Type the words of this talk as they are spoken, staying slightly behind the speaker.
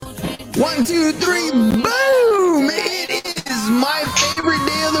1, 2, 3, boom! It is my favorite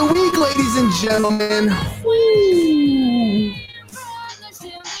day of the week, ladies and gentlemen. Woo.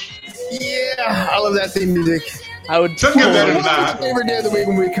 Yeah, I love that theme music. I would Doesn't get better than What's that. my favorite day of the week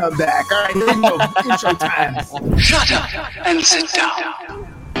when we come back? All right, here we go. Intro time. Shut up and sit down.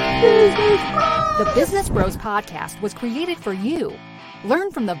 The Business Bros Podcast was created for you.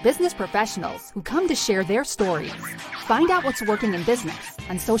 Learn from the business professionals who come to share their stories. Find out what's working in business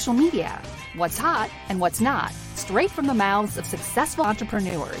and social media, what's hot and what's not, straight from the mouths of successful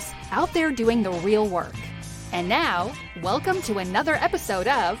entrepreneurs out there doing the real work. And now, welcome to another episode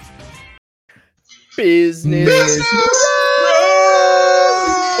of Business. Oh,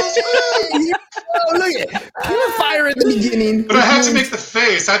 look at it. Pure fire at the beginning. But I had to make the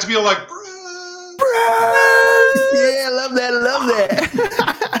face. I had to be like, Yeah, love that. Love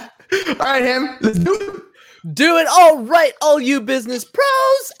that. All right, Ham, let's do it. Do it. All right, all you business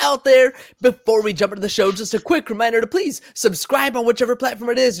pros out there. Before we jump into the show, just a quick reminder to please subscribe on whichever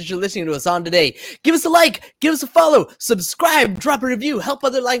platform it is that you're listening to us on today. Give us a like, give us a follow, subscribe, drop a review, help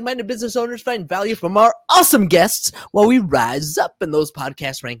other like-minded business owners find value from our awesome guests while we rise up in those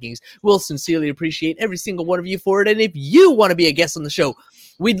podcast rankings. We'll sincerely appreciate every single one of you for it. And if you want to be a guest on the show,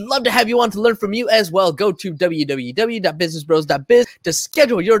 we'd love to have you on to learn from you as well. Go to www.businessbros.biz to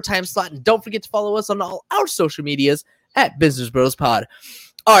schedule your time slot. And don't forget to follow us on all our social medias at Business Bros Pod.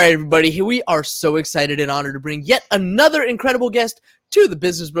 All right, everybody, we are so excited and honored to bring yet another incredible guest to the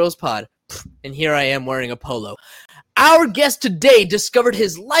Business Bros Pod. And here I am wearing a polo. Our guest today discovered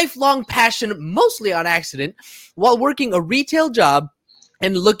his lifelong passion, mostly on accident, while working a retail job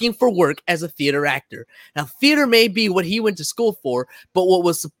and looking for work as a theater actor. Now, theater may be what he went to school for, but what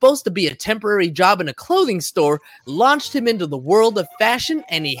was supposed to be a temporary job in a clothing store launched him into the world of fashion,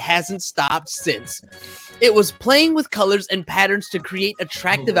 and he hasn't stopped since. It was playing with colors and patterns to create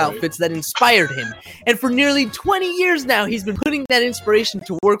attractive outfits that inspired him. And for nearly 20 years now, he's been putting that inspiration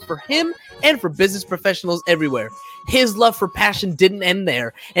to work for him and for business professionals everywhere. His love for passion didn't end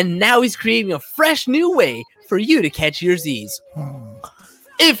there, and now he's creating a fresh new way for you to catch your Z's.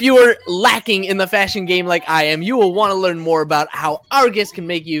 If you are lacking in the fashion game like I am, you will want to learn more about how our guest can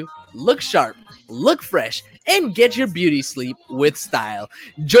make you look sharp, look fresh, and get your beauty sleep with style.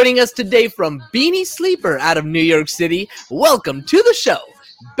 Joining us today from Beanie Sleeper out of New York City, welcome to the show,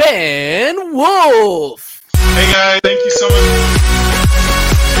 Ben Wolf. hey guys, thank you so much.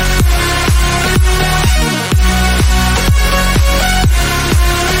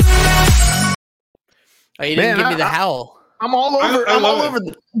 Oh, you didn't Man, give me the howl. I'm all over. I I'm all love over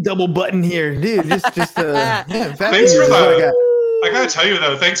the double button here, dude. Thanks for the. I gotta tell you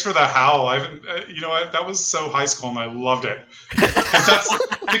though, thanks for the howl. You know what? That was so high school, and I loved it.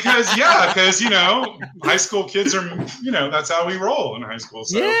 Because high school kids are, that's how we roll in high school.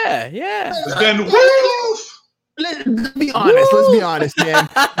 So Yeah. Then Wolf. Let's be honest. Let's be honest, man.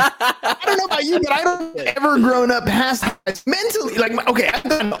 I don't know about you, but I don't ever grown up past mentally. I've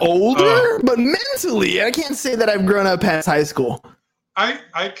gotten older, but mentally, I can't say that I've grown up past high school. I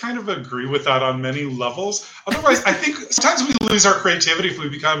kind of agree with that on many levels. Otherwise, I think sometimes we lose our creativity if we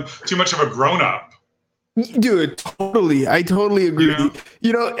become too much of a grown-up. Dude, totally. I totally agree.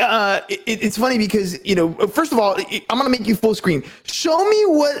 Yeah. It's funny because, first of all, I'm going to make you full screen. Show me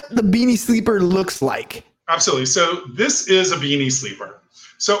what the Beanie Sleeper looks like. Absolutely. So this is a beanie sleeper.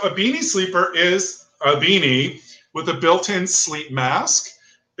 So a beanie sleeper is a beanie with a built-in sleep mask.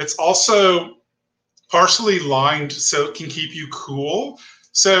 It's also partially lined so it can keep you cool.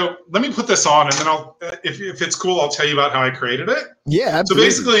 So let me put this on, and then I'll, if it's cool, I'll tell you about how I created it. Yeah,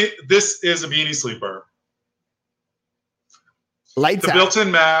 absolutely. So basically, this is a beanie sleeper. Lights the out. built-in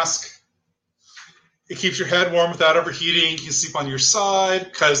mask. It keeps your head warm without overheating. You can sleep on your side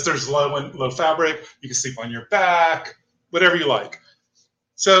because there's low fabric. You can sleep on your back, whatever you like.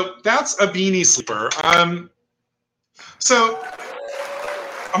 So that's a beanie sleeper. Oh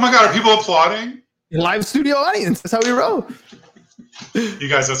my God, are people applauding? Live studio audience. That's how we roll. You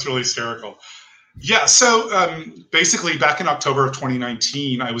guys, that's really hysterical. Yeah, so basically back in October of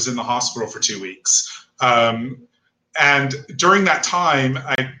 2019, I was in the hospital for 2 weeks. And during that time,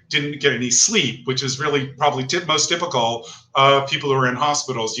 I didn't get any sleep, which is really probably most typical of people who are in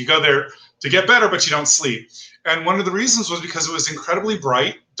hospitals. You go there to get better, but you don't sleep. And one of the reasons was because it was incredibly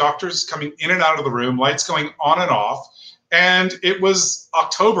bright, doctors coming in and out of the room, lights going on and off. And it was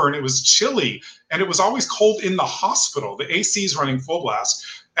October and it was chilly and it was always cold in the hospital. The AC is running full blast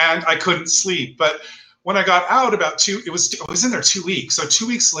and I couldn't sleep. But when I got out I was in there 2 weeks. So 2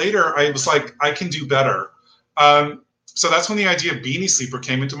 weeks later, I was like, I can do better. So that's when the idea of Beanie Sleeper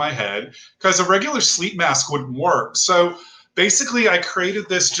came into my head because a regular sleep mask wouldn't work. So basically I created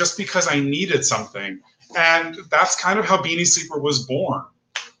this just because I needed something. And that's kind of how Beanie Sleeper was born.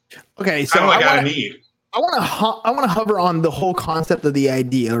 Okay, so Kind of like out of need. I want to hover on the whole concept of the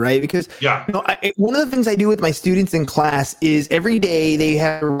idea, right? Because Yeah. One of the things I do with my students in class is every day they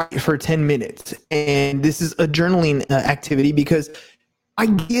have to write for 10 minutes, and this is a journaling activity because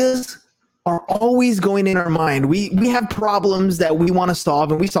ideas are always going in our mind. We have problems that we want to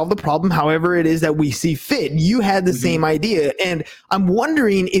solve, and we solve the problem however it is that we see fit. You had the same idea, and I'm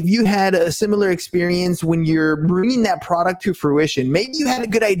wondering if you had a similar experience when you're bringing that product to fruition. Maybe you had a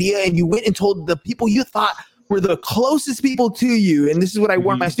good idea and you went and told the people you thought were the closest people to you, and this is what I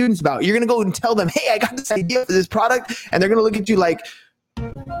warn my students about. You're going to go and tell them, hey, I got this idea for this product, and they're going to look at you like,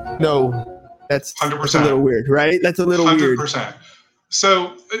 no, that's 100%. a little weird, right? That's a little 100%. weird.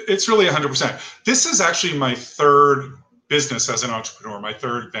 So it's really 100%. This is actually my third business as an entrepreneur, my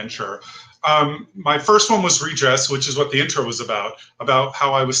third venture. My first one was Redress, which is what the intro was about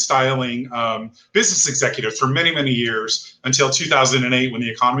how I was styling business executives for many, many years until 2008 when the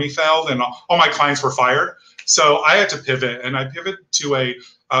economy failed and all my clients were fired. So I had to pivot, and I pivoted to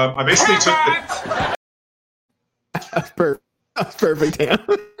I basically took That's perfect, Dan.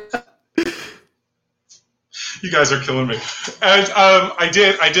 You guys are killing me. And I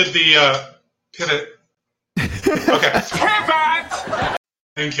did the pivot. Okay.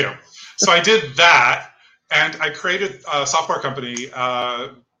 Thank you. So I did that, and I created a software company,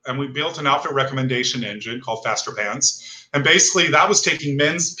 and we built an outfit recommendation engine called Faster Pants. And basically, that was taking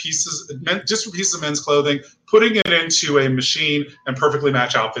just pieces of men's clothing, putting it into a machine, and perfectly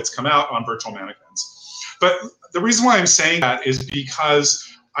matched outfits come out on virtual mannequins. But the reason why I'm saying that is because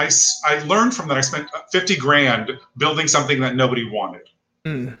I learned from that. I spent 50 grand building something that nobody wanted.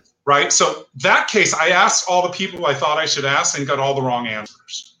 Right? So that case, I asked all the people I thought I should ask and got all the wrong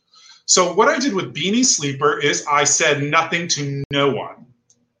answers. So what I did with Beanie Sleeper is I said nothing to no one,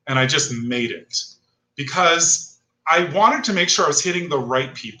 and I just made it because I wanted to make sure I was hitting the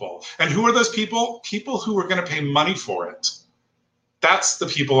right people. And who are those people? People who were going to pay money for it. That's the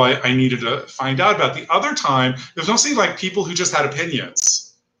people I needed to find out about. The other time, there's mostly like people who just had opinions.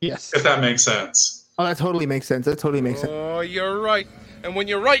 Yes. If that makes sense. Oh, that totally makes sense. That totally makes sense. Oh, you're right. And when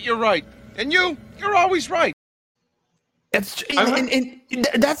you're right, you're right. And you're always right. That's and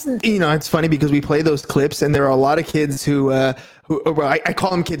that's it's funny because we play those clips and there are a lot of kids who well, I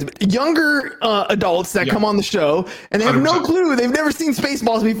call them kids, but younger adults that come on the show and they have 100%. No clue. They've never seen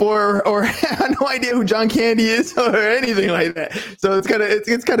Spaceballs before or have no idea who John Candy is or anything like that. So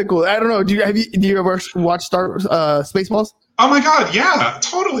it's kind of cool. I don't know. Do you ever watch Spaceballs? Oh my God, yeah,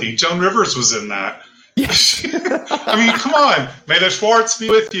 totally. Joan Rivers was in that. Yes. I mean, come on. May the Schwartz be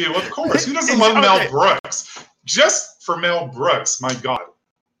with you. Of course. Who doesn't love Mel Brooks? Just for Mel Brooks, my God.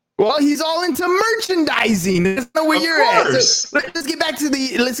 Well, he's all into merchandising. That's not where you're at. So let's get back to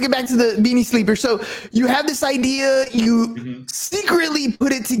the Beanie Sleeper. So you have this idea, you secretly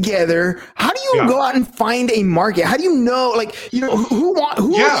put it together. How do you go out and find a market? How do you know,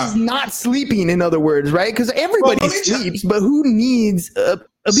 who is not sleeping? In other words, right? Because everybody sleeps, but who needs a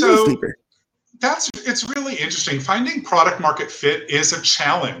Beanie Sleeper? It's really interesting. Finding product market fit is a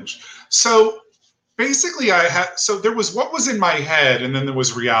challenge. So basically there was what was in my head and then there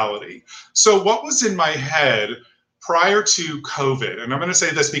was reality. So what was in my head prior to COVID, and I'm going to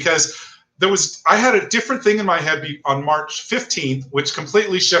say this because I had a different thing in my head on March 15th, which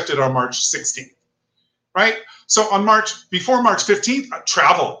completely shifted on March 16th, right? So before March 15th,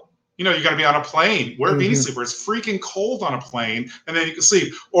 travel. You're going to be on a plane. Wear a Beanie Sleeper. It's freaking cold on a plane, and then you can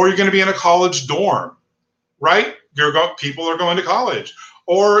sleep. Or you're going to be in a college dorm, right? People are going to college.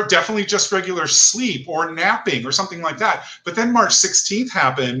 Or definitely just regular sleep or napping or something like that. But then March 16th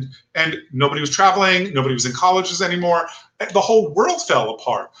happened, and nobody was traveling. Nobody was in colleges anymore. The whole world fell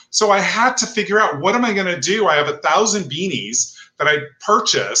apart. So I had to figure out, what am I going to do? I have 1,000 beanies that I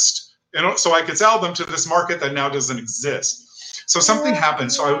purchased, so I could sell them to this market that now doesn't exist. So something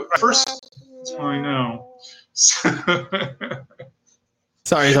happened. So I know.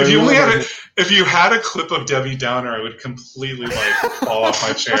 Sorry. If you had a clip of Debbie Downer, I would completely fall off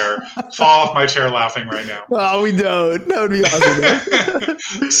my chair laughing right now. Well, we don't. That would be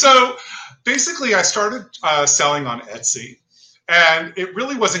awesome. So basically, I started selling on Etsy, and it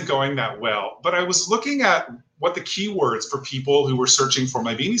really wasn't going that well. But I was looking at what the keywords for people who were searching for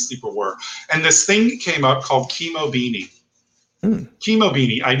my Beanie Sleeper were, and this thing came up called Chemo Beanie. Chemo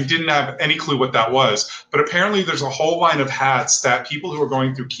beanie. I didn't have any clue what that was, but apparently there's a whole line of hats that people who are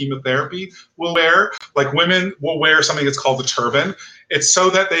going through chemotherapy will wear. Like women will wear something that's called the turban. It's so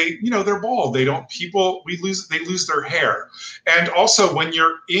that they, they're bald. They lose their hair. And also when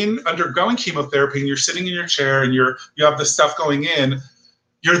you're undergoing chemotherapy and you're sitting in your chair and you have this stuff going in,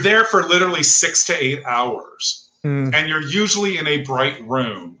 you're there for literally 6 to 8 hours. And you're usually in a bright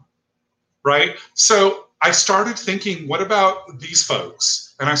room, right? So I started thinking, what about these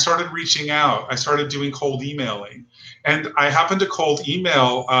folks? And I started reaching out. I started doing cold emailing. And I happened to cold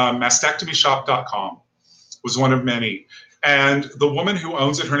email mastectomyshop.com, was one of many. And the woman who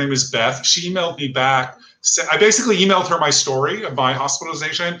owns it, her name is Beth, she emailed me back. I basically emailed her my story of my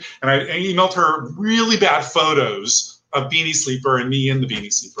hospitalization, and I emailed her really bad photos of Beanie Sleeper and me in the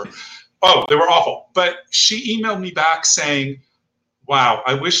Beanie Sleeper. Oh, they were awful. But she emailed me back saying, wow,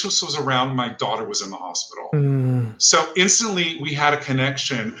 I wish this was around when my daughter was in the hospital. So instantly we had a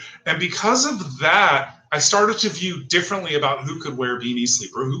connection. And because of that, I started to view differently about who could wear Beanie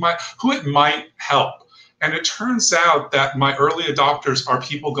Sleeper, who it might help. And it turns out that my early adopters are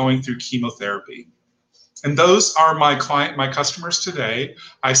people going through chemotherapy. And those are my customers today.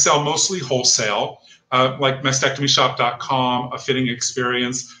 I sell mostly wholesale, like mastectomyshop.com, A Fitting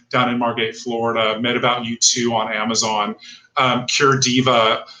Experience down in Margate, Florida, Med About You 2 on Amazon, Cure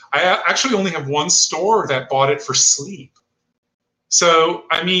Diva. I actually only have one store that bought it for sleep. So,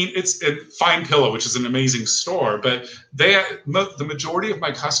 I mean, it's Fine Pillow, which is an amazing store, but the majority of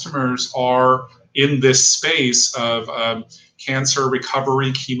my customers are in this space of cancer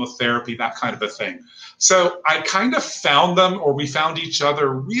recovery, chemotherapy, that kind of a thing. So I kind of found them, or we found each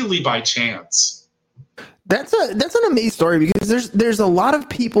other really by chance. That's an amazing story, because there's a lot of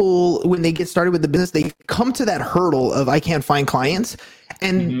people when they get started with the business, they come to that hurdle of I can't find clients,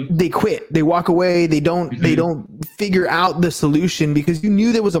 and they quit. They walk away. They don't figure out the solution, because you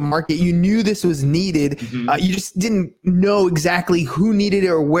knew there was a market. You knew this was needed. You just didn't know exactly who needed it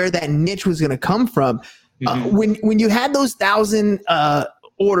or where that niche was going to come from. When you had those 1,000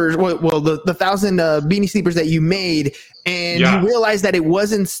 orders, the 1,000 Beanie Sleepers that you made, and you realized that it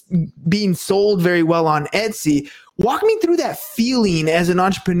wasn't being sold very well on Etsy, walk me through that feeling as an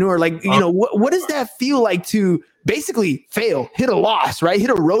entrepreneur. Like, what does that feel like to basically fail, hit a loss, right? Hit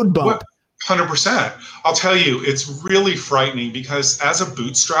a road bump. 100%. I'll tell you, it's really frightening, because as a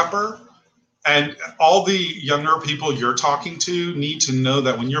bootstrapper, and all the younger people you're talking to need to know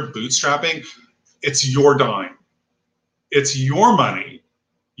that when you're bootstrapping, it's your dime. It's your money,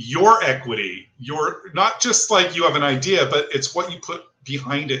 your equity, not just like you have an idea, but it's what you put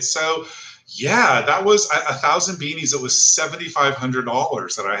behind it. So yeah, that was 1,000 beanies. It was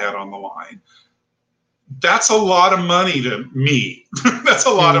 $7,500 that I had on the line. That's a lot of money to me. That's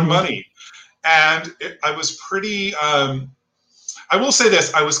a lot of money. And I was pretty, I will say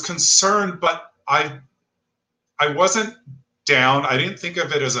this, I was concerned, but I wasn't down. I didn't think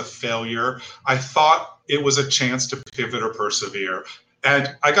of it as a failure. I thought it was a chance to pivot or persevere.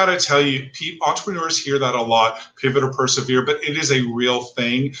 And I got to tell you, entrepreneurs hear that a lot, pivot or persevere, but it is a real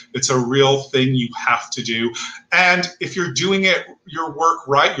thing. It's a real thing you have to do. And if you're doing your work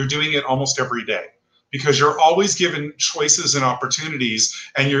right, you're doing it almost every day, because you're always given choices and opportunities,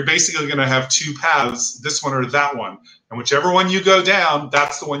 and you're basically going to have two paths, this one or that one. And whichever one you go down,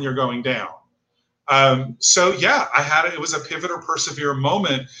 that's the one you're going down. So yeah, it was a pivot or persevere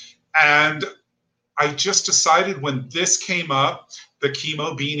moment. And I just decided when this came up, the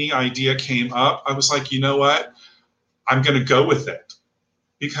chemo beanie idea came up, I was like, you know what? I'm going to go with it,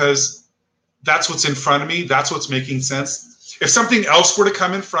 because that's what's in front of me. That's what's making sense. If something else were to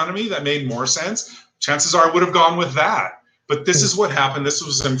come in front of me that made more sense, chances are I would have gone with that. But this is what happened. This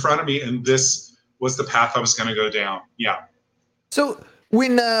was in front of me, and this was the path I was going to go down. Yeah. So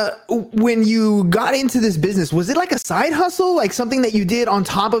when you got into this business, was it like a side hustle, like something that you did on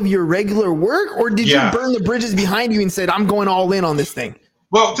top of your regular work, or did you burn the bridges behind you and said, I'm going all in on this thing?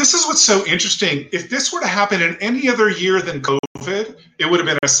 Well, this is what's so interesting. If this were to happen in any other year than COVID, it would have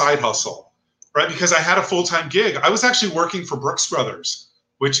been a side hustle, right? Because I had a full-time gig. I was actually working for Brooks Brothers,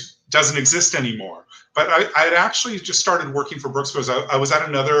 which doesn't exist anymore. But I had actually just started working for Brooks Brothers. I was at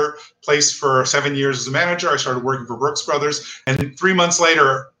another place for 7 years as a manager. I started working for Brooks Brothers. And 3 months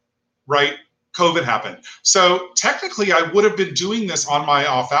later, right, COVID happened. So technically, I would have been doing this on my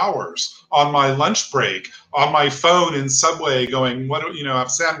off hours, on my lunch break, on my phone in Subway going, have a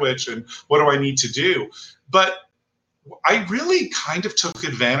sandwich, and what do I need to do? But I really kind of took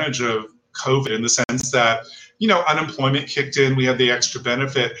advantage of COVID in the sense that, unemployment kicked in, we had the extra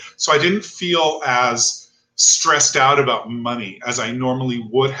benefit. So I didn't feel as stressed out about money as I normally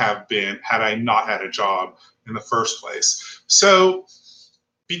would have been had I not had a job in the first place. So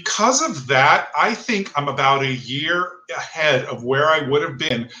because of that, I think I'm about a year ahead of where I would have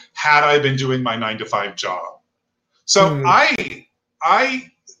been had I been doing my 9-to-5 job. So I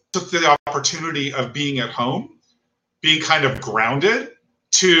took the opportunity of being at home, being kind of grounded,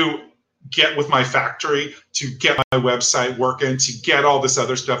 to get with my factory, to get my website working, to get all this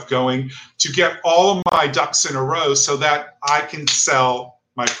other stuff going, to get all of my ducks in a row so that I can sell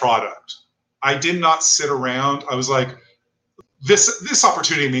my product. I did not sit around. I was like, this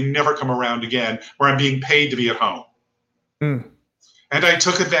opportunity may never come around again where I'm being paid to be at home. And I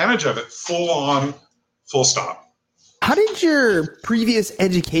took advantage of it full on, full stop. How did your previous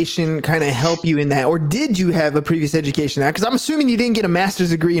education kind of help you in that? Or did you have a previous education? Because I'm assuming you didn't get a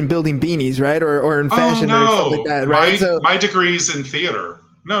master's degree in building beanies, right? Or in fashion or something like that, right? My degree's in theater.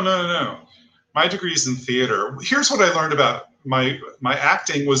 No. My degree's in theater. Here's what I learned about my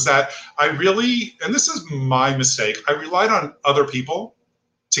acting was that I really, and this is my mistake, I relied on other people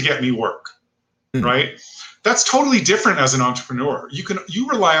to get me work, right? That's totally different as an entrepreneur. You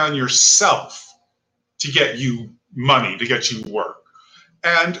rely on yourself to get you money, to get you work.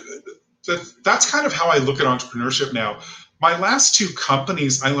 And that's kind of how I look at entrepreneurship now. My last 2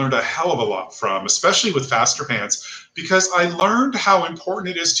 companies I learned a hell of a lot from, especially with Faster Pants, because I learned how important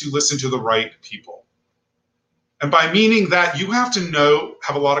it is to listen to the right people. And by meaning that you have to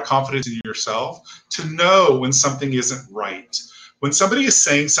have a lot of confidence in yourself to know when something isn't right. When somebody is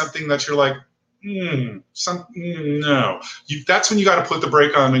saying something that you're like, no. That's when you got to put the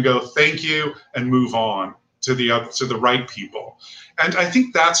brake on and go, thank you, and move on to the right people. And I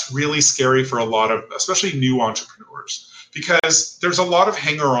think that's really scary for a lot of, especially new entrepreneurs, because there's a lot of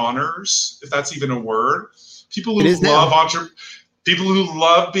hanger-oners, if that's even a word. People who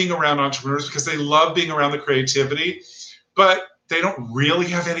love being around entrepreneurs because they love being around the creativity, but they don't really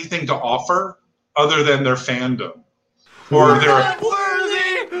have anything to offer other than their fandom. Or We're not worthy.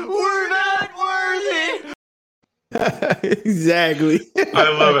 Exactly.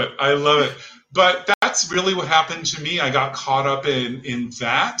 I love it. But that's really what happened to me. I got caught up in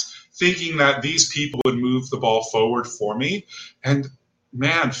that, thinking that these people would move the ball forward for me. And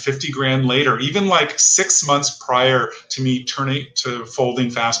man, 50 grand later, even like 6 months prior to me turning to folding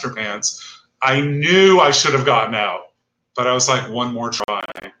Faster Pants, I knew I should have gotten out. But I was like, one more try.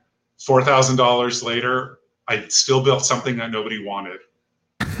 $4,000 later, I still built something that nobody wanted.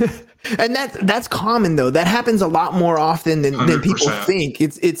 And that's common though. That happens a lot more often than people think.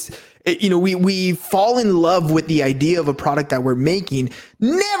 We fall in love with the idea of a product that we're making,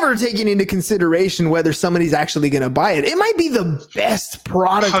 never taking into consideration whether somebody's actually going to buy it. It might be the best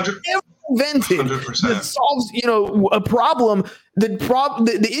product ever invented 100%. that solves, a problem.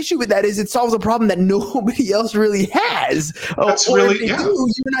 The issue with that is it solves a problem that nobody else really has. That's or really, if they do,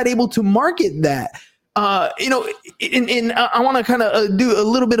 you're not able to market that. I want to kind of do a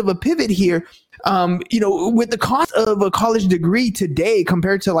little bit of a pivot here. With the cost of a college degree today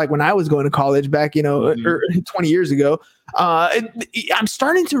compared to like when I was going to college back, 20 years ago, I'm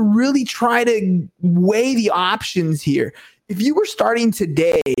starting to really try to weigh the options here. If you were starting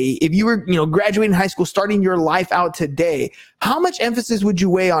today, if you were, graduating high school, starting your life out today, how much emphasis would you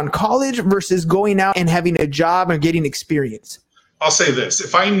weigh on college versus going out and having a job and getting experience? I'll say this.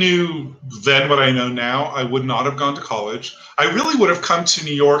 If I knew then what I know now, I would not have gone to college. I really would have come to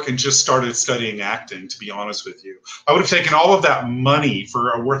New York and just started studying acting, to be honest with you. I would have taken all of that money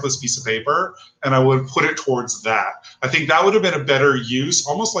for a worthless piece of paper, and I would have put it towards that. I think that would have been a better use,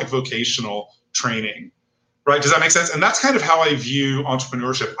 almost like vocational training, right? Does that make sense? And that's kind of how I view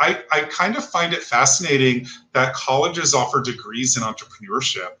entrepreneurship. I kind of find it fascinating that colleges offer degrees in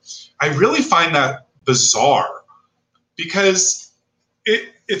entrepreneurship. I really find that bizarre because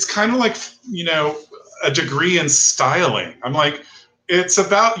it's kind of like, a degree in styling. I'm like, it's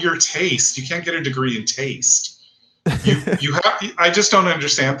about your taste. You can't get a degree in taste. I just don't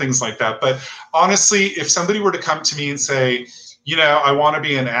understand things like that. But honestly, if somebody were to come to me and say, I want to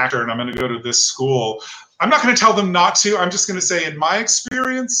be an actor and I'm going to go to this school, I'm not going to tell them not to. I'm just going to say, in my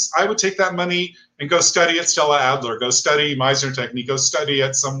experience, I would take that money and go study at Stella Adler, go study Meisner Technique, go study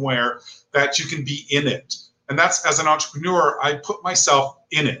at somewhere that you can be in it. And that's, as an entrepreneur, I put myself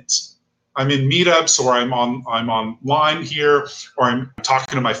in it. I'm in meetups, or I'm online here, or I'm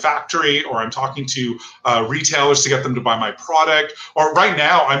talking to my factory, or I'm talking to retailers to get them to buy my product. Or right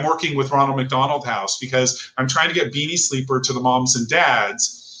now, I'm working with Ronald McDonald House because I'm trying to get Beanie Sleeper to the moms and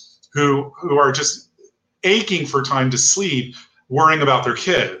dads who are just aching for time to sleep, worrying about their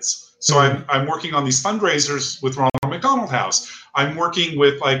kids. So I'm working on these fundraisers with Ronald McDonald House. I'm working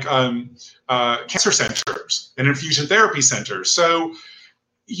with cancer centers and infusion therapy centers. So,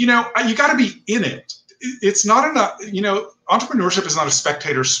 you got to be in it. it's not enough. Entrepreneurship is not a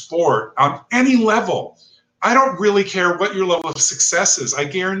spectator sport on any level. I don't really care what your level of success is. I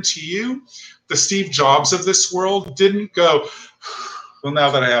guarantee you, the Steve Jobs of this world didn't go, well,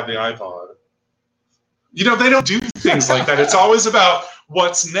 now that I have the iPod. They don't do things like that. It's always about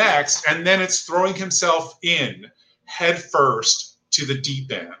what's next, and then it's throwing himself in head first to the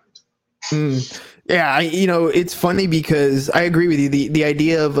deep end. Yeah, it's funny because I agree with you. The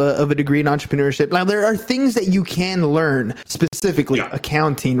idea of a degree in entrepreneurship. Now, there are things that you can learn, specifically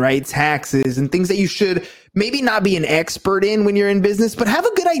accounting, right? Taxes and things that you should maybe not be an expert in when you're in business, but have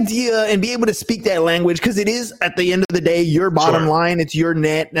a good idea and be able to speak that language, because it is, at the end of the day, your bottom line. It's your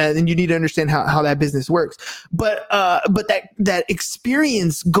net, and you need to understand how that business works. But that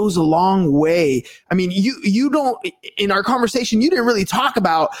experience goes a long way. I mean, you don't, in our conversation, you didn't really talk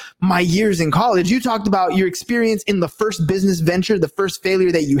about my years in college. You talked about your experience in the first business venture, the first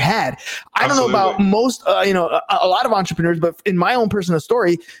failure that you had. I don't know about most, a lot of entrepreneurs, but in my own personal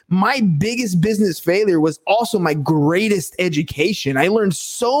story, my biggest business failure was also my greatest education. I learned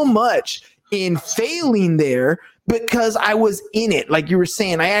so much in failing there because I was in it. Like you were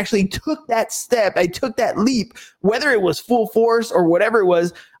saying, I actually took that step. I took that leap, whether it was full force or whatever it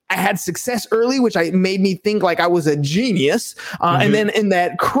was. I had success early, which made me think like I was a genius. And then in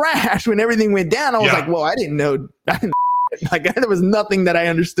that crash, when everything went down, I was like, well, I didn't know. Like there was nothing that I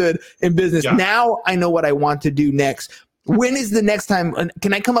understood in business. Yeah. Now I know what I want to do next. When is the next time?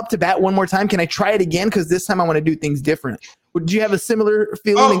 Can I come up to bat one more time? Can I try it again? Because this time I want to do things different. Would you have a similar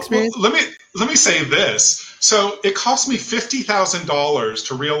feeling experience? Well, let me say this. So it cost me $50,000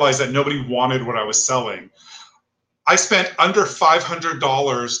 to realize that nobody wanted what I was selling. I spent under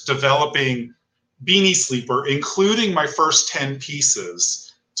 $500 developing Beanie Sleeper, including my first 10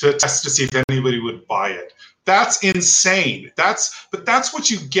 pieces, to test to see if anybody would buy it. That's insane. That's what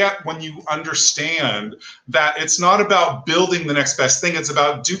you get when you understand that it's not about building the next best thing. It's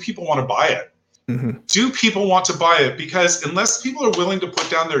about, do people want to buy it? Do people want to buy it? Because unless people are willing to put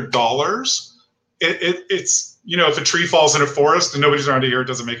down their dollars, it's, if a tree falls in a forest and nobody's around to hear it,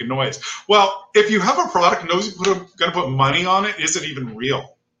 doesn't make a noise. Well, if you have a product and nobody's going to put money on it, is it even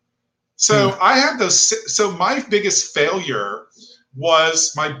real? So I had those. So my biggest failure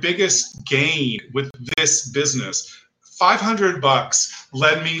was my biggest gain with this business. $500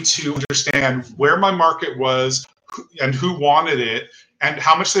 led me to understand where my market was and who wanted it and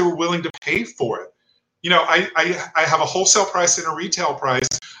how much they were willing to pay for it. I have a wholesale price and a retail price.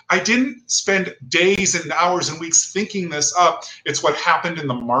 I didn't spend days and hours and weeks thinking this up. It's what happened in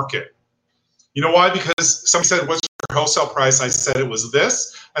the market. You know why? Because somebody said, what's your wholesale price? I said it was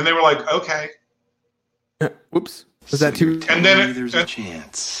this. And they were like, okay. Whoops. Was that too? And then there's a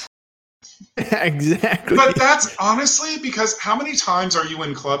chance. Exactly. But that's honestly because how many times are you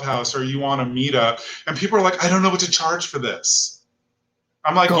in Clubhouse or you on a meetup and people are like, I don't know what to charge for this.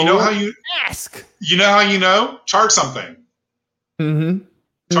 I'm like, you know how you ask? You know how you know? Charge something.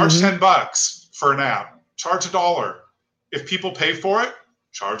 Charge $10 for an app. Charge $1. If people pay for it,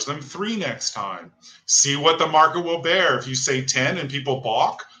 charge them $3 next time. See what the market will bear. If you say 10 and people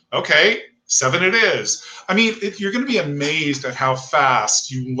balk, okay, 7 it is. I mean, you're going to be amazed at how fast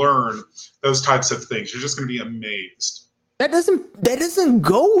you learn those types of things. You're just going to be amazed. That doesn't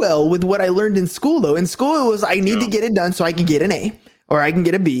go well with what I learned in school, though. In school, it was I need to get it done so I can get an A or I can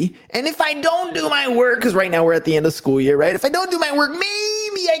get a B. And if I don't do my work, because right now we're at the end of school year, right? If I don't do my work,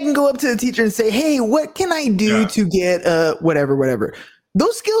 maybe I can go up to the teacher and say, hey, what can I do to get whatever.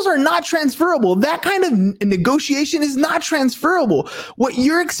 Those skills are not transferable. That kind of negotiation is not transferable. What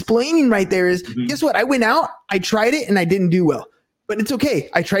you're explaining right there is, guess what? I went out, I tried it, and I didn't do well. But it's okay.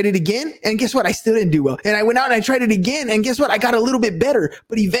 I tried it again, and guess what? I still didn't do well. And I went out and I tried it again, and guess what? I got a little bit better.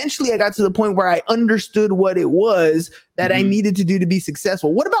 But eventually I got to the point where I understood what it was that I needed to do to be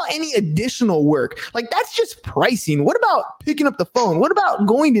successful. What about any additional work? Like, that's just pricing. What about picking up the phone? What about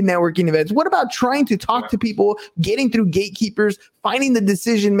going to networking events? What about trying to talk to people, getting through gatekeepers, finding the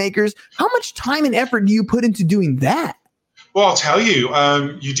decision makers? How much time and effort do you put into doing that? Well, I'll tell you,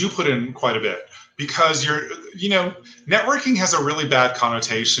 you do put in quite a bit. Because networking has a really bad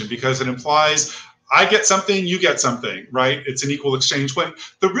connotation because it implies I get something, you get something, right? It's an equal exchange. When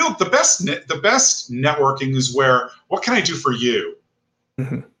the best networking is where, what can I do for you?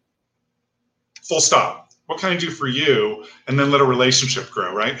 Full stop. What can I do for you? And then let a relationship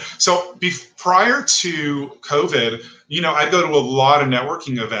grow, right? So prior to COVID, I'd go to a lot of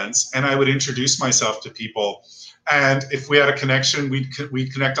networking events and I would introduce myself to people. And if we had a connection, we'd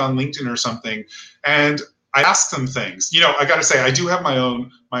connect on LinkedIn or something. And I ask them things. I got to say, I do have my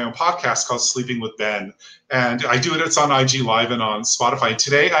own podcast called Sleeping with Ben, and I do it. It's on IG Live and on Spotify.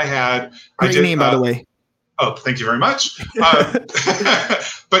 Today I had great name, by the way. Oh, thank you very much.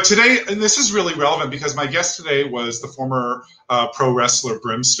 But today, and this is really relevant because my guest today was the former pro wrestler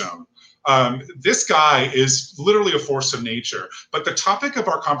Brimstone. This guy is literally a force of nature. But the topic of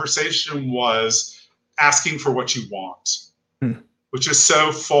our conversation was asking for what you want, which is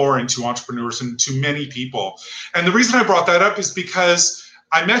so foreign to entrepreneurs and to many people. And the reason I brought that up is because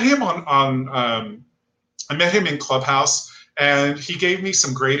I met him I met him in Clubhouse. And he gave me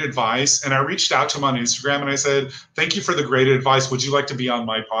some great advice. And I reached out to him on Instagram and I said, thank you for the great advice. Would you like to be on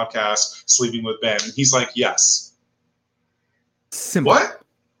my podcast, Sleeping with Ben? And he's like, yes. Simple. What?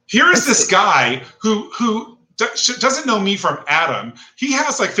 Here is this guy who doesn't know me from Adam. He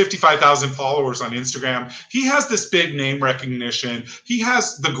has like 55,000 followers on Instagram. He has this big name recognition. He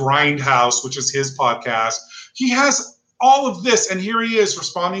has the Grindhouse, which is his podcast. He has all of this. And here he is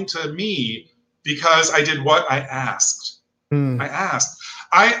responding to me because I did what I asked. I asked.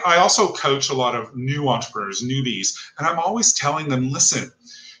 I also coach a lot of new entrepreneurs, newbies, and I'm always telling them, listen,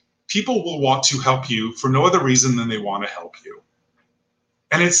 people will want to help you for no other reason than they want to help you.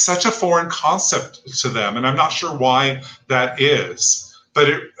 And it's such a foreign concept to them, and I'm not sure why that is. But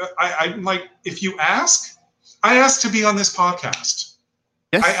I'm like, if you ask, I asked to be on this podcast.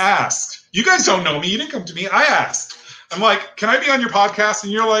 Yes. I asked. You guys don't know me. You didn't come to me. I asked. I'm like, can I be on your podcast?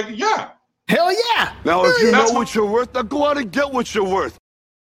 And you're like, yeah. Hell yeah. Now, if you know what you're worth, now go out and get what you're worth.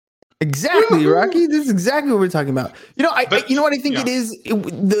 Exactly, Rocky. This is exactly what we're talking about. You know, you know what I think it is.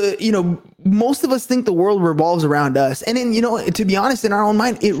 Most of us think the world revolves around us, and then to be honest, in our own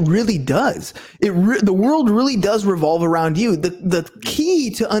mind, it really does. The world really does revolve around you. The key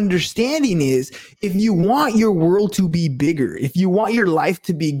to understanding is if you want your world to be bigger, if you want your life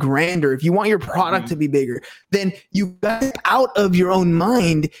to be grander, if you want your product to be bigger, then you got out of your own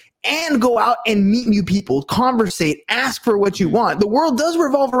mind and go out and meet new people, conversate, ask for what you want. The world does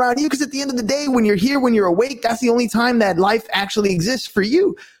revolve around you because at the end of the day, when you're here, when you're awake, that's the only time that life actually exists for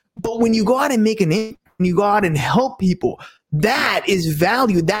you. But when you go out and make an impact, when you go out and help people, that is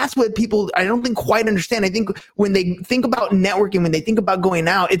value. That's what people, I don't think, quite understand. I think when they think about networking, when they think about going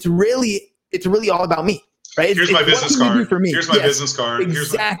out, it's really all about me, right? Here's my business card. Here's my business card.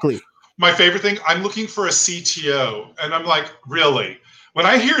 Exactly. My favorite thing, I'm looking for a CTO. And I'm like, really? When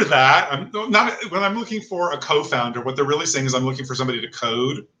I hear that, when I'm looking for a co-founder, what they're really saying is I'm looking for somebody to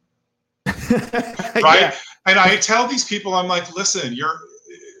code, right? Yeah. And I tell these people, I'm like, listen,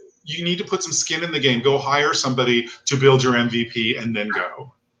 you need to put some skin in the game. Go hire somebody to build your MVP and then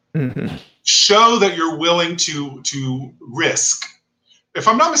go. Mm-hmm. Show that you're willing to risk. If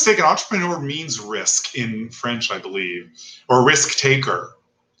I'm not mistaken, entrepreneur means risk in French, I believe, or risk taker.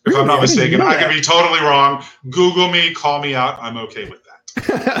 If I'm not mistaken, I could be totally wrong. Google me, call me out. I'm okay with that.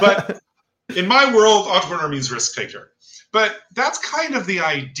 But in my world, entrepreneur means risk taker. But that's kind of the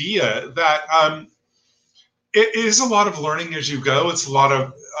idea that it is a lot of learning as you go. It's a lot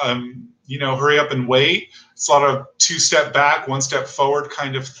of, hurry up and wait. It's a lot of 2-step back, 1 step forward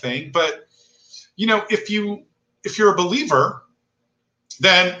kind of thing. But, if you're a believer,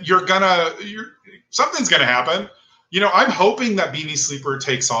 then something's going to happen. I'm hoping that Beanie Sleeper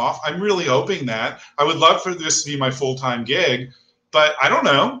takes off. I'm really hoping that. I would love for this to be my full-time gig. But I don't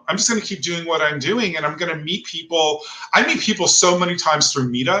know. I'm just going to keep doing what I'm doing, and I'm going to meet people. I meet people so many times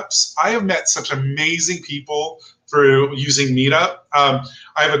through meetups. I have met such amazing people through using Meetup. I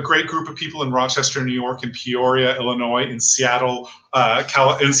have a great group of people in Rochester, New York, in Peoria, Illinois, in Seattle,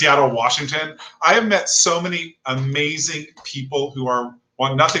 Washington. I have met so many amazing people who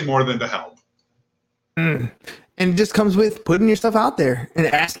want nothing more than to help. And it just comes with putting yourself out there and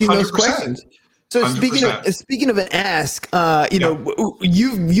asking 100%. Those questions. So 100%. speaking of an ask,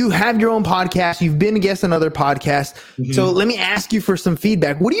 you have your own podcast. You've been a guest on other podcasts. Mm-hmm. So let me ask you for some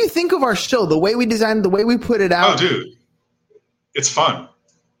feedback. What do you think of our show? The way we designed, the way we put it out. Oh, dude, it's fun.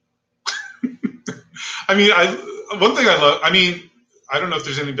 I mean, one thing I love. I mean, I don't know if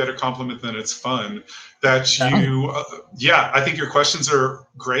there's any better compliment than it's fun. That you, I think your questions are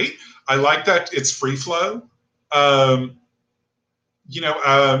great. I like that it's free flow. That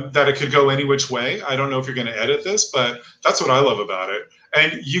it could go any which way. I don't know if you're going to edit this, but that's what I love about it.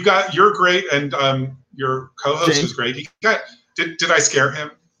 And you're great, and your co-host is great. Did I scare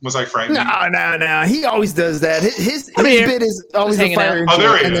him? Was I frightening? No. He always does that. His bit is always a fire. Oh,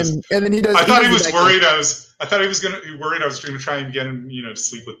 there he is. And then he does. I thought he was worried. I thought he was going to be worried. I was going to try and get him, to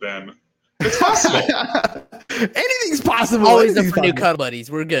sleep with Ben. It's possible. Anything's possible. Always up for new cuddle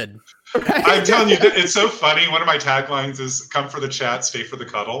buddies. We're good. Right? I'm telling you, it's so funny. One of my taglines is "Come for the chat, stay for the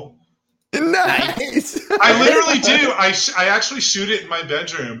cuddle." Nice. I literally do. I actually shoot it in my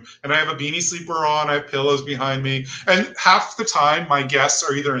bedroom, and I have a beanie sleeper on. I have pillows behind me, and half the time my guests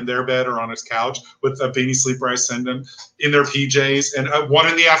are either in their bed or on his couch with a beanie sleeper. I send them in their PJs, and 1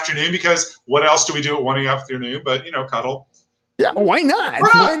 in the afternoon, because what else do we do at 1 in the afternoon? But cuddle. Yeah, why not?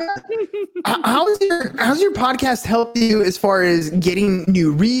 Why not? How's your podcast helped you as far as getting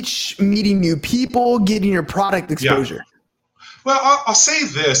new reach, meeting new people, getting your product exposure? Yeah. Well, I'll say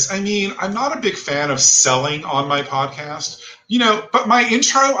this. I mean, I'm not a big fan of selling on my podcast, but my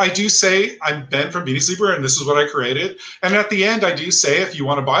intro, I do say I'm Ben from Beanie Sleeper, and this is what I created. And at the end, I do say, if you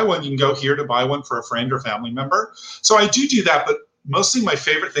want to buy one, you can go here to buy one for a friend or family member. So I do that. But mostly my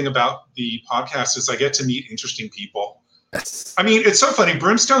favorite thing about the podcast is I get to meet interesting people. Yes. I mean, it's so funny.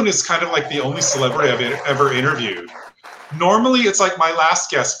 Brimstone is kind of like the only celebrity I've ever interviewed. Normally, it's like my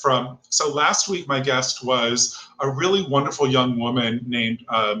last guest so last week, my guest was a really wonderful young woman named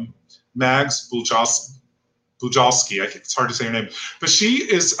Mags Bujalski. It's hard to say her name, but she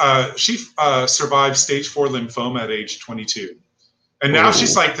survived stage 4 lymphoma at age 22. And now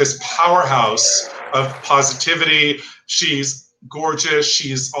she's like this powerhouse of positivity. She's gorgeous.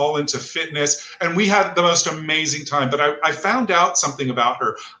 She's all into fitness. And we had the most amazing time. But I found out something about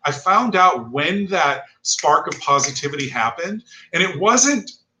her. I found out when that spark of positivity happened. And it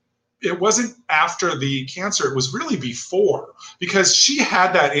wasn't after the cancer. It was really before, because she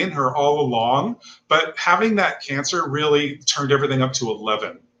had that in her all along. But having that cancer really turned everything up to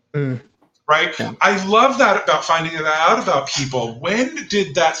 11. Right? Yeah. I love that about finding that out about people. When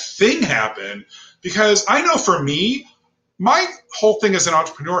did that thing happen? Because I know for me, my whole thing as an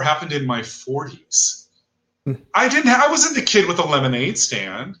entrepreneur happened in my 40s. I wasn't the kid with a lemonade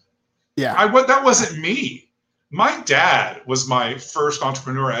stand. Yeah. That wasn't me. My dad was my first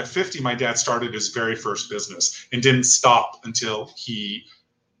entrepreneur. At 50, my dad started his very first business and didn't stop until he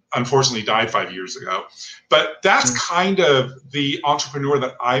unfortunately died 5 years ago. But that's kind of the entrepreneur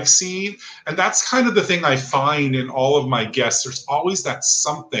that I've seen. And that's kind of the thing I find in all of my guests. There's always that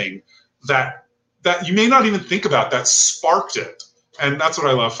something that you may not even think about that sparked it. And that's what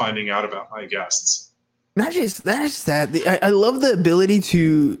I love finding out about my guests. Not just that. I love the ability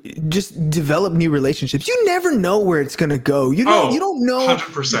to just develop new relationships. You never know where it's going to go. You don't know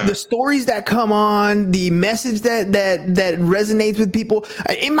 100%. The stories that come on, the message that resonates with people.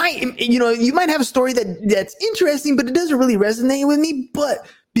 It might, you might have a story that's interesting, but it doesn't really resonate with me. But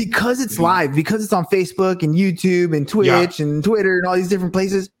because it's live, because it's on Facebook and YouTube and Twitch and Twitter and all these different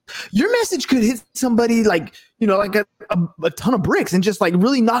places, your message could hit somebody like a ton of bricks and just like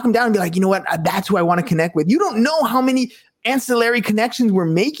really knock them down and be like, you know what, that's who I want to connect with. You don't know how many ancillary connections we're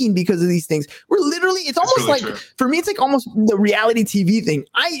making because of these things. It's almost really like, true. For me, it's like almost the reality TV thing.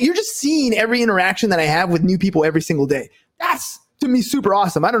 You're just seeing every interaction that I have with new people every single day. That's, to me, super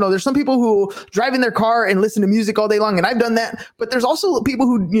awesome. I don't know. There's some people who drive in their car and listen to music all day long, and I've done that. But there's also people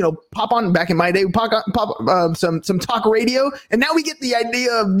who, pop on back in my day, pop some talk radio, and now we get the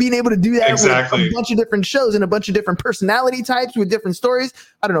idea of being able to do that with a bunch of different shows and a bunch of different personality types with different stories.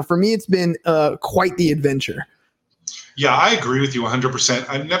 I don't know. For me, it's been quite the adventure. Yeah, I agree with you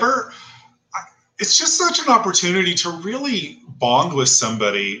 100%. It's just such an opportunity to really bond with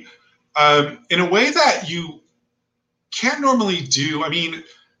somebody in a way that you can't normally do. I mean,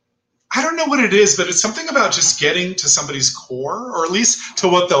 I don't know what it is, but it's something about just getting to somebody's core, or at least to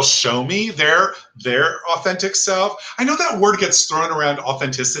what they'll show me, their authentic self. I know that word gets thrown around,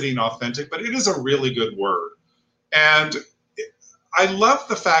 authenticity and authentic, but it is a really good word. And I love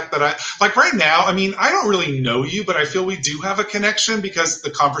the fact that like right now, I mean, I don't really know you, but I feel we do have a connection because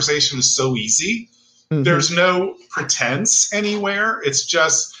the conversation is so easy. Mm-hmm. There's no pretense anywhere. It's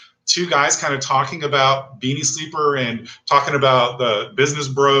just two guys kind of talking about Beanie Sleeper and talking about the business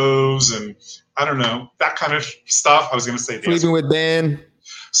bros and I don't know, that kind of stuff. I was going to say Sleeping with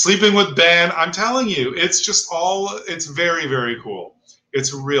Ben. I'm telling you, it's very, very cool.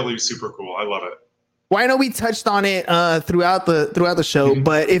 It's really super cool. I love it. Well, I know we touched on it throughout the show,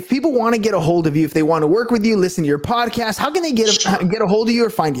 but if people want to get a hold of you, if they want to work with you, listen to your podcast, how can they get a hold of you or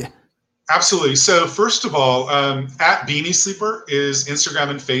find you? Absolutely. So first of all, at Beanie Sleeper is Instagram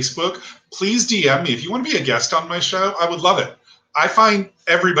and Facebook. Please DM me. If you want to be a guest on my show, I would love it. I find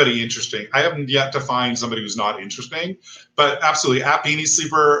everybody interesting. I haven't yet to find somebody who's not interesting, but absolutely at Beanie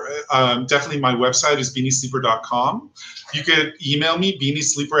Sleeper. Definitely my website is beaniesleeper.com. You could email me,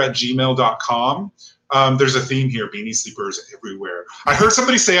 beaniesleeper@gmail.com. There's a theme here. Beanie Sleepers everywhere. I heard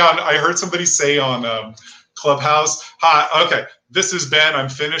somebody say on Clubhouse, "Hi, okay, this is Ben. I'm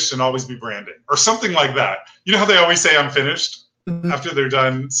finished and always be branding," or something like that. You know how they always say I'm finished after they're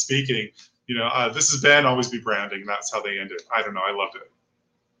done speaking. This is Ben. Always be branding. That's how they end it. I don't know. I loved it.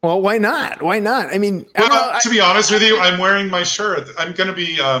 Well, why not? Why not? I mean, well, to be honest with you, I'm wearing my shirt. I'm going to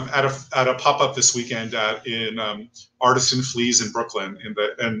be at a pop-up this weekend in Artisan Fleas in Brooklyn,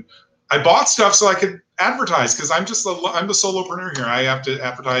 and I bought stuff so I could advertise because I'm the solopreneur here. I have to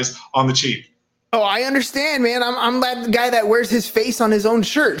advertise on the cheap. Oh, I understand, man. I'm that guy that wears his face on his own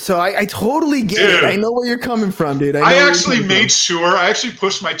shirt, so I totally get it. I know where you're coming from, dude. I actually made sure I actually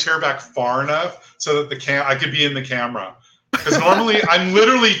pushed my chair back far enough so that I could be in the camera. Because normally I'm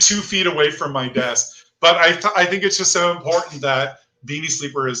literally 2 feet away from my desk, but I think it's just so important that Beanie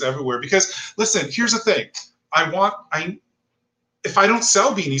Sleeper is everywhere. Because listen, here's the thing: if I don't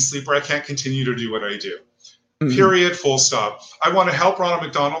sell Beanie Sleeper, I can't continue to do what I do. Mm-hmm. Period. Full stop. I want to help Ronald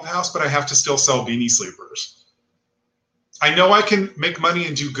McDonald House, but I have to still sell Beanie Sleepers. I know I can make money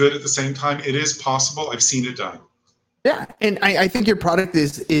and do good at the same time. It is possible. I've seen it done. Yeah, and I think your product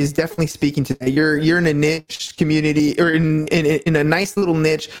is definitely speaking to that. You're in a niche community, or in a nice little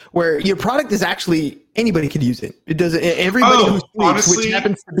niche where your product is actually anybody could use it. It doesn't everybody who sleeps, honestly, which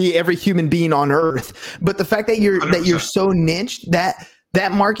happens to be every human being on Earth. But the fact that you're 100%. So niched that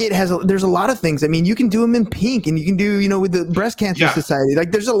market there's a lot of things. I mean, you can do them in pink, and you can do, with the Breast Cancer Society.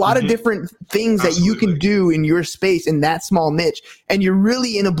 Like, there's a lot of different things that you can do in your space in that small niche, and you're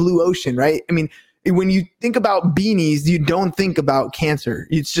really in a blue ocean, right? I mean, when you think about beanies, you don't think about cancer.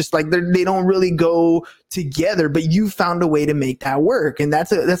 It's just like they don't really go together, but you found a way to make that work. And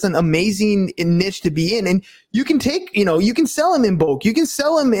that's an amazing niche to be in. And you can take, you can sell them in bulk. You can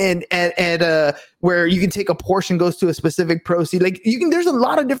sell them at where you can take a portion goes to a specific proceed. Like, there's a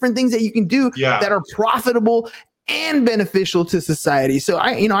lot of different things that you can do that are profitable and beneficial to society. So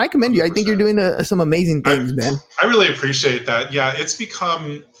I commend you. I think you're doing some amazing things, man. I really appreciate that. Yeah, it's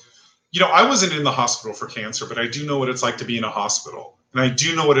become, I wasn't in the hospital for cancer, but I do know what it's like to be in a hospital. And I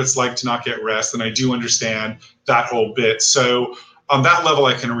do know what it's like to not get rest. And I do understand that whole bit. So on that level,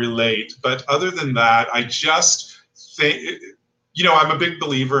 I can relate. But other than that, I just think, I'm a big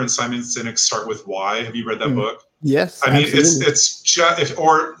believer in Simon Sinek's Start With Why. Have you read that book? Yes. I mean, it's just,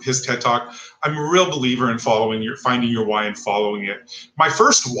 or his TED Talk. I'm a real believer in finding your why and following it. My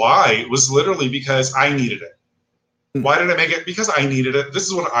first why was literally because I needed it. Why did I make it? Because I needed it. This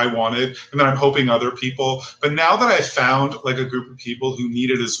is what I wanted. And then I'm hoping other people. But now that I found like a group of people who need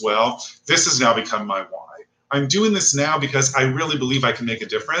it as well, this has now become my why. I'm doing this now because I really believe I can make a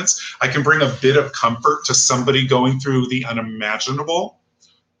difference. I can bring a bit of comfort to somebody going through the unimaginable.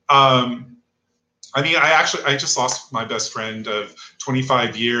 I just lost my best friend of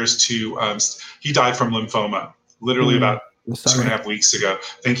 25 years to, he died from lymphoma, literally about 2.5 weeks ago.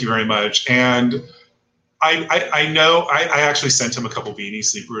 Thank you very much. And I know I actually sent him a couple Beanie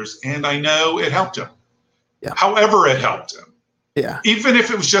Sleepers, and I know it helped him. Yeah. However it helped him. Yeah. Even if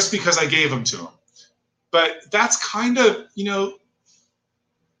it was just because I gave them to him. But that's kind of,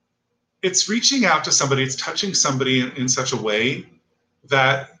 it's reaching out to somebody, it's touching somebody in such a way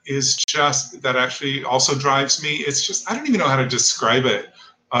that actually also drives me. It's just, I don't even know how to describe it.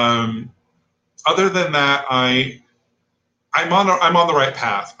 Other than that, I'm on the right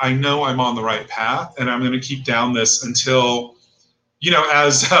path. I know I'm on the right path, and I'm going to keep down this until,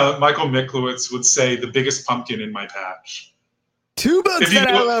 as Michael Micklowitz would say, the biggest pumpkin in my patch. 2 books that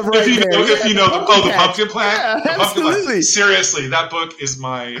I love right there. The Pumpkin Patch. Yeah, absolutely. Seriously, that book is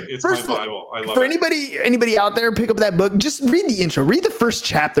my Bible. I love it. For anybody out there, pick up that book. Just read the intro. Read the first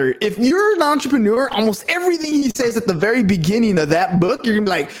chapter. If you're an entrepreneur, almost everything he says at the very beginning of that book, you're going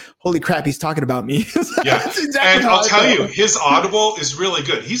to be like, holy crap, he's talking about me. Yeah. Exactly, and I'll tell you, his Audible is really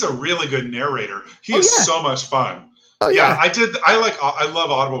good. He's a really good narrator. He is so much fun. Oh, yeah. I love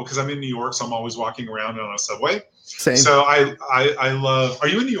Audible because I'm in New York, so I'm always walking around on a subway. Same. So I love. Are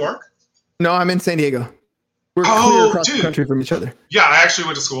you in New York? No, I'm in San Diego. We're clear across the country from each other. Yeah, I actually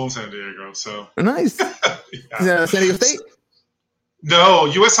went to school in San Diego. So nice. San Diego State?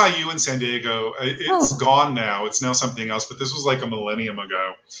 No, USIU in San Diego. It's gone now. It's now something else. But this was like a millennium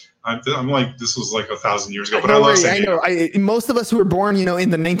ago. I'm like, this was like 1,000 years ago. But I love San Diego. I know. Most of us who were born, in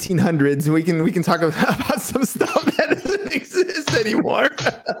the 1900s, we can talk about some stuff that doesn't exist anymore.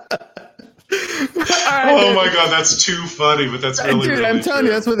 Oh my God, that's too funny, but that's really, dude, really I'm telling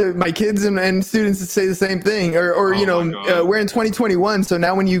you, that's what my kids and students say the same thing. Or we're in 2021, so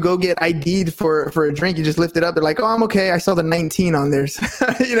now when you go get ID'd for a drink, you just lift it up. They're like, oh, I'm okay. I saw the 19 on there.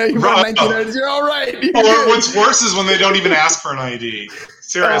 You're 1900s. You're all right. Or what's worse is when they don't even ask for an ID.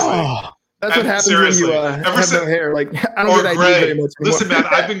 Seriously. Oh, that's what happens when you have no hair. Like, I don't get ID very much anymore. Listen, man,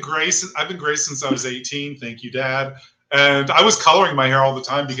 I've been gray since I was 18. Thank you, Dad. And I was coloring my hair all the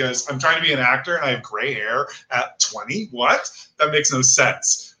time because I'm trying to be an actor and I have gray hair at 20. What? That makes no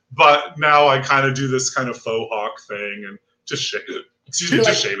sense. But now I kind of do this kind of faux hawk thing and just shave it. Excuse me,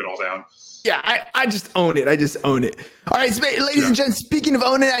 just shave it all down. Yeah, I just own it. I just own it. All right, ladies and gents, speaking of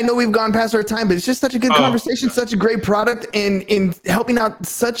owning it, I know we've gone past our time, but it's just such a good conversation, such a great product, and in helping out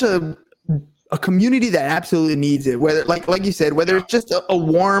such a community that absolutely needs it. Whether, like you said, whether it's just a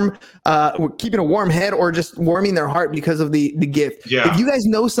warm, keeping a warm head, or just warming their heart because of the gift. Yeah. If you guys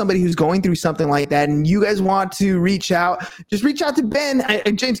know somebody who's going through something like that, and you guys want to reach out, just reach out to Ben.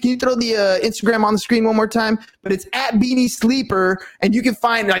 James, can you throw the Instagram on the screen one more time? But it's at Beanie Sleeper, and you can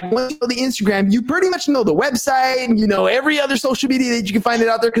find, like, once you know the Instagram, you pretty much know the website, and you know every other social media that you can find it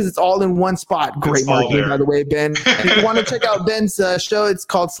out there because it's all in one spot. Great marketing, by the way, Ben. If you want to check out Ben's show, it's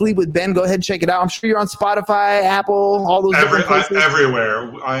called Sleep with Ben. Go ahead and check it out. I'm sure you're on Spotify, Apple, all those different places.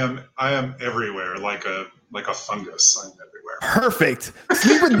 Everywhere. I am everywhere, like a fungus. I'm everywhere. Perfect.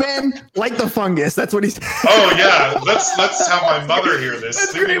 Sleep with Ben, like the fungus. That's what he said. Oh yeah, let's have my mother hear this.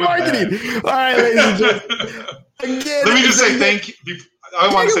 That's great marketing. All right, ladies and gentlemen. Again, let me just say thank you.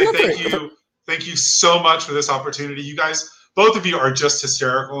 I want to say thank you so much for this opportunity. You guys, both of you are just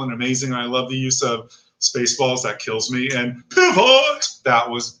hysterical and amazing. I love the use of Spaceballs. That kills me. And Pivot. That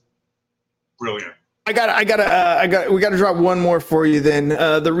was brilliant. We gotta drop one more for you then.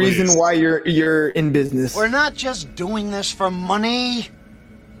 The reason why you're in business. We're not just doing this for money.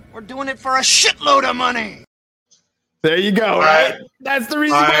 We're doing it for a shitload of money. There you go, right? That's the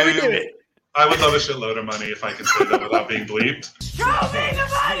reason why we did it. I would love a shitload of money if I could say that without being bleeped. Show me the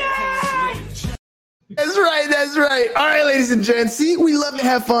money! That's right. All right, ladies and gents. See, we love to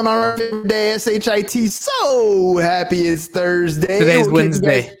have fun on our favorite day, SHIT. So happy it's Thursday. Today's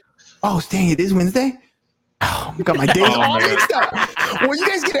Wednesday. Oh, dang, it is Wednesday? Oh, I got my days all mixed up. Well, you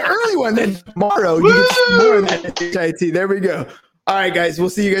guys get an early one, then tomorrow you get more of that SHIT. There we go. All right, guys. We'll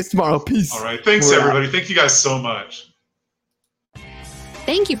see you guys tomorrow. Peace. All right. Thanks, everybody. Thank you guys so much.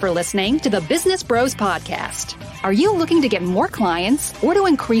 Thank you for listening to the Business Bros Podcast. Are you looking to get more clients or to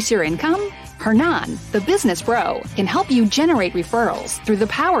increase your income? Hernan, the business bro, can help you generate referrals through the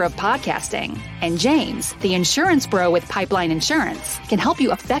power of podcasting. And James, the insurance bro with Pipeline Insurance, can help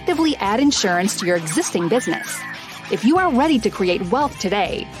you effectively add insurance to your existing business. If you are ready to create wealth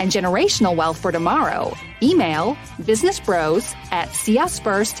today and generational wealth for tomorrow, email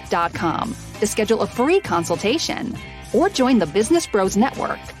businessbros@csfirst.com to schedule a free consultation or join the Business Bros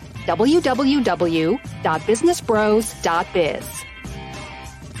Network, www.businessbros.biz.